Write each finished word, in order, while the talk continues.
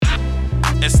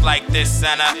It's like this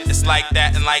and it's like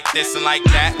that and like this and like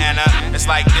that and it's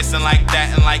like this and like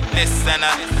that and like this and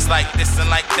it's like this and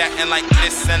like that and like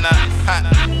this and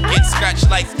get scratched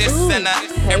like this and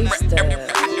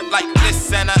like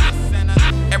this and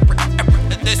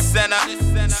this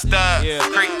and Stubb,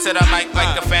 creep to the mic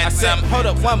like a phantom. I said, hold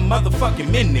up one motherfucking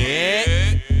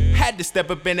minute. Had to step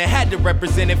up in it, had to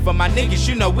represent it for my niggas.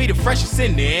 You know we the freshest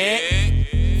in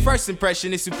it. First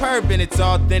impression is superb and it's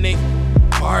authentic.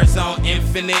 Bars on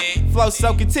infinite, flow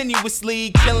so continuously,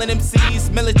 killing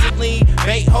MCs militantly.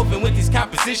 Beethoven with these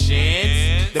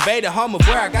compositions. The Beta home of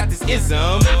where I got this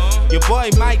ism. Your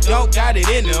boy Mike don't got it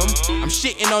in him. I'm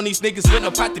shitting on these niggas with no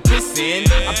pot to piss in.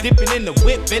 I'm dipping in the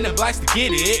whip, bending blocks to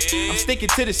get it. I'm sticking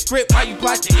to the script while you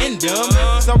plot to end them.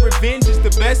 So revenge is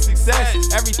the best success.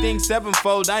 Everything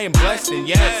sevenfold, I am blessed and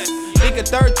yes. Think a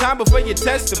third time before you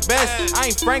test the best. I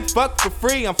ain't Frank fuck for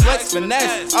free, I'm flex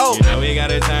finesse. Oh, you know we got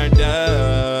it turned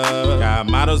up. Got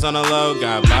models on the low,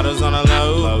 got bottles on the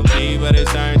low. Low key, but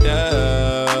it's turned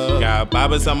up. Got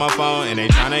bobbers on my phone and they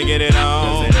tryna get it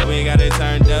on. Cause they know we got it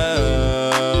turned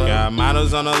up. Got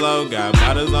models on the low, got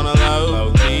bottles on the low.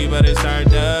 Low key, but it's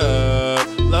turned up.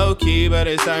 Low key, but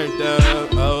it's turned up.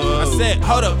 Oh, I said,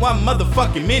 hold up one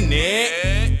motherfucking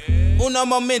minute. Uno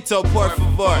momento, por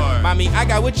favor. Mommy, I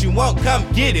got what you want,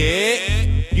 come get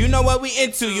it. You know what we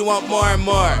into, you want more and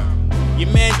more. Your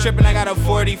man trippin', I got a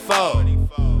 44.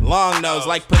 Long nose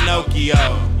like Pinocchio.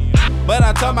 But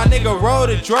I told my nigga roll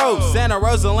the drove. Santa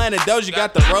Rosa, Atlanta, Doja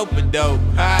got the rope a dope.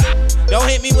 Don't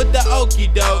hit me with the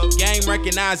okie doke. Game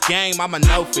recognized game, I'ma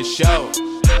know for sure.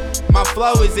 My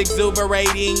flow is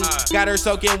exuberating. Got her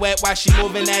soaking wet while she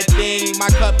moving that thing. My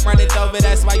cup runneth over,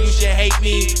 that's why you should hate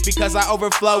me. Because I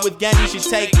overflow with game, you should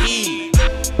take heed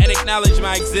and acknowledge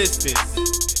my existence.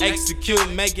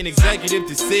 Execute, making executive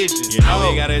decisions. You know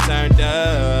we got it turned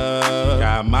up.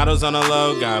 Got models on the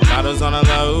low, got bottles on the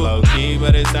low. Low key,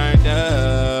 but it's turned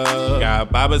up. Got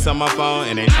bobbers on my phone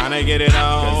and they tryna get it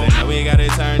on. Cause they know we got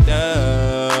it turned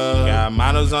up. Got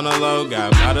models on the low,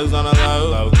 got bottles on the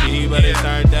low. Low key, but it's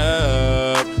turned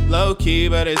up. Low key,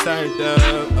 but it's turned up.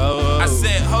 Oh. I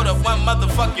said, hold up one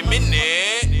motherfucking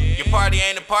minute. Your party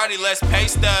ain't a party, let's pay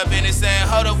Stubb. And it said,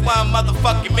 hold up one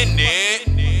motherfucking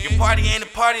minute. Your party ain't a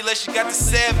party unless you got the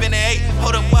 7 and 8.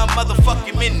 Hold up one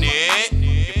motherfucking minute.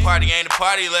 Your party ain't a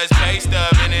party, let's pay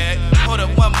Stubb in it. Hold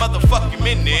up one motherfucking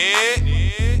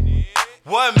minute.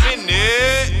 1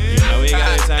 minute. You know we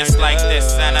got it turned It's like up.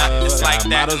 this and it's like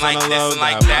that and like this and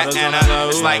like that and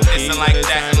it's like this and like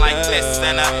that and like this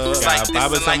and it's like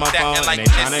this and like that and like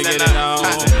this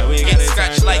and get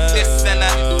scratched like this and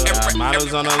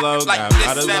models on the low, like got this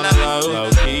bottles on and the low. Low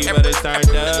key, but it's turned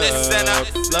up. this and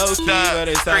Low key, but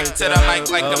it's Stubb, turned creep to the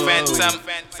mic like a up.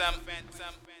 phantom.